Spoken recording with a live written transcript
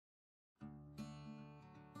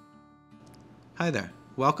Hi there,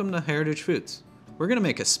 welcome to Heritage Foods. We're going to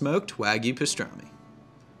make a smoked Wagyu pastrami.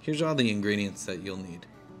 Here's all the ingredients that you'll need.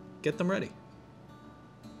 Get them ready.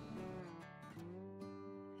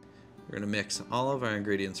 We're going to mix all of our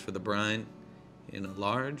ingredients for the brine in a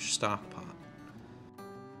large stock pot.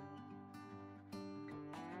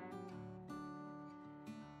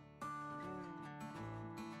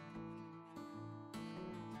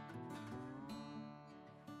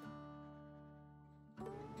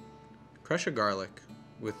 Crush a garlic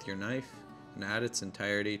with your knife and add its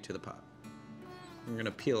entirety to the pot. We're going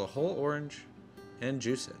to peel a whole orange and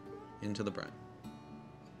juice it into the brine.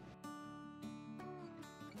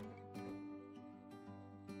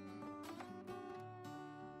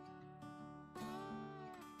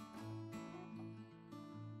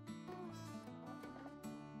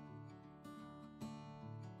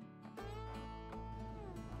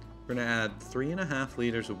 We're going to add 3.5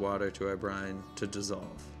 liters of water to our brine to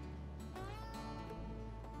dissolve.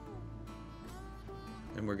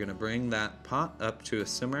 And we're going to bring that pot up to a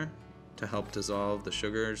simmer to help dissolve the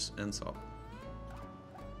sugars and salt.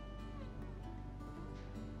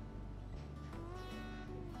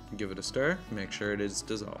 Give it a stir, make sure it is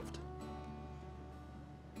dissolved.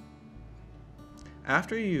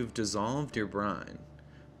 After you've dissolved your brine,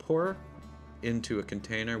 pour into a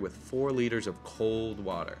container with 4 liters of cold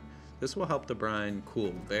water. This will help the brine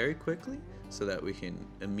cool very quickly so that we can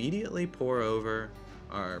immediately pour over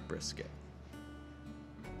our brisket.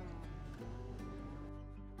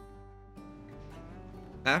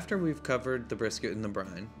 After we've covered the brisket in the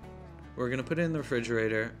brine, we're going to put it in the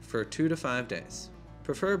refrigerator for 2 to 5 days,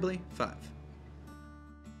 preferably 5.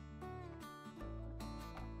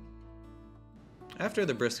 After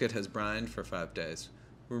the brisket has brined for 5 days,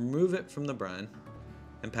 remove it from the brine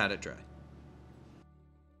and pat it dry.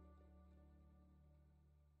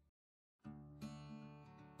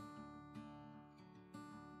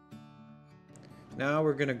 Now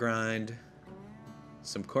we're going to grind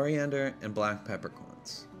some coriander and black peppercorns.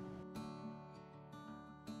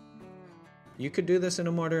 You could do this in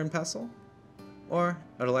a mortar and pestle or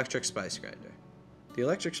an electric spice grinder. The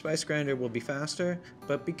electric spice grinder will be faster,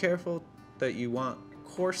 but be careful that you want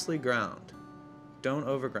coarsely ground. Don't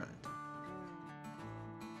overgrind.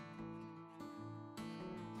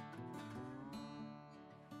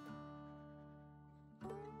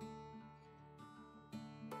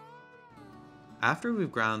 After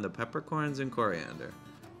we've ground the peppercorns and coriander,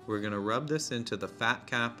 we're going to rub this into the fat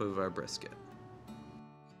cap of our brisket.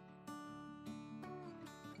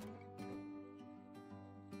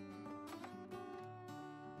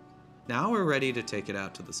 Now we're ready to take it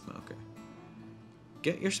out to the smoker.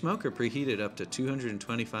 Get your smoker preheated up to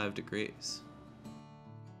 225 degrees.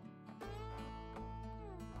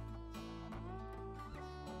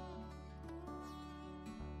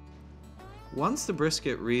 Once the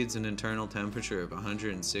brisket reads an internal temperature of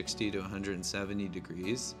 160 to 170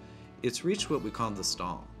 degrees, it's reached what we call the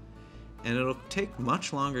stall. And it'll take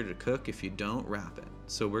much longer to cook if you don't wrap it.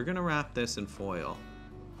 So we're going to wrap this in foil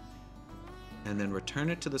and then return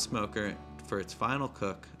it to the smoker for its final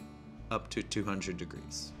cook up to 200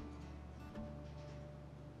 degrees.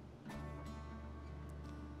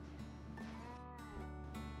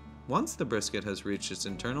 Once the brisket has reached its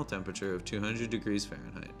internal temperature of 200 degrees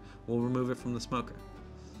Fahrenheit, we'll remove it from the smoker.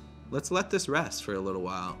 Let's let this rest for a little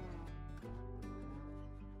while.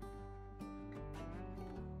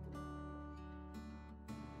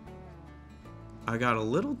 I got a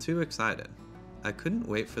little too excited. I couldn't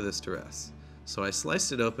wait for this to rest, so I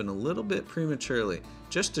sliced it open a little bit prematurely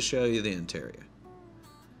just to show you the interior.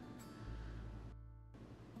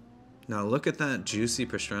 Now look at that juicy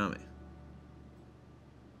pastrami.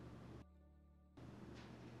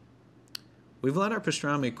 We've let our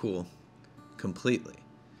pastrami cool completely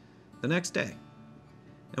the next day,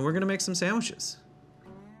 and we're going to make some sandwiches.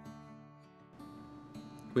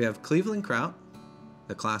 We have Cleveland kraut,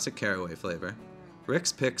 the classic caraway flavor,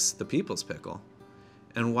 Rick's Picks, the people's pickle,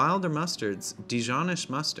 and Wilder Mustard's Dijonish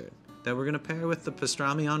mustard that we're going to pair with the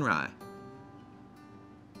pastrami on rye.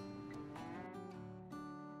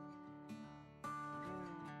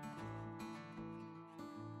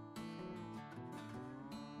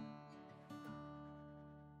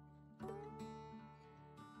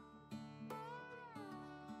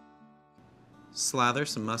 Slather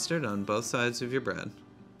some mustard on both sides of your bread.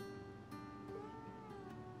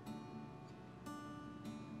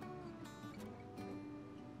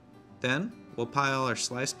 Then we'll pile our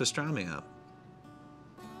sliced pastrami up.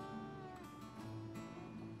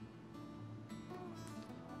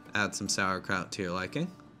 Add some sauerkraut to your liking.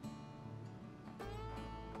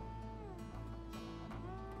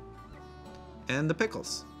 And the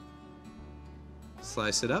pickles.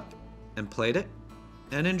 Slice it up and plate it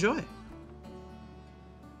and enjoy.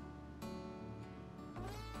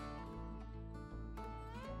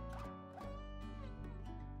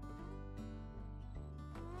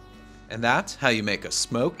 And that's how you make a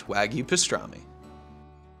smoked Wagyu pastrami.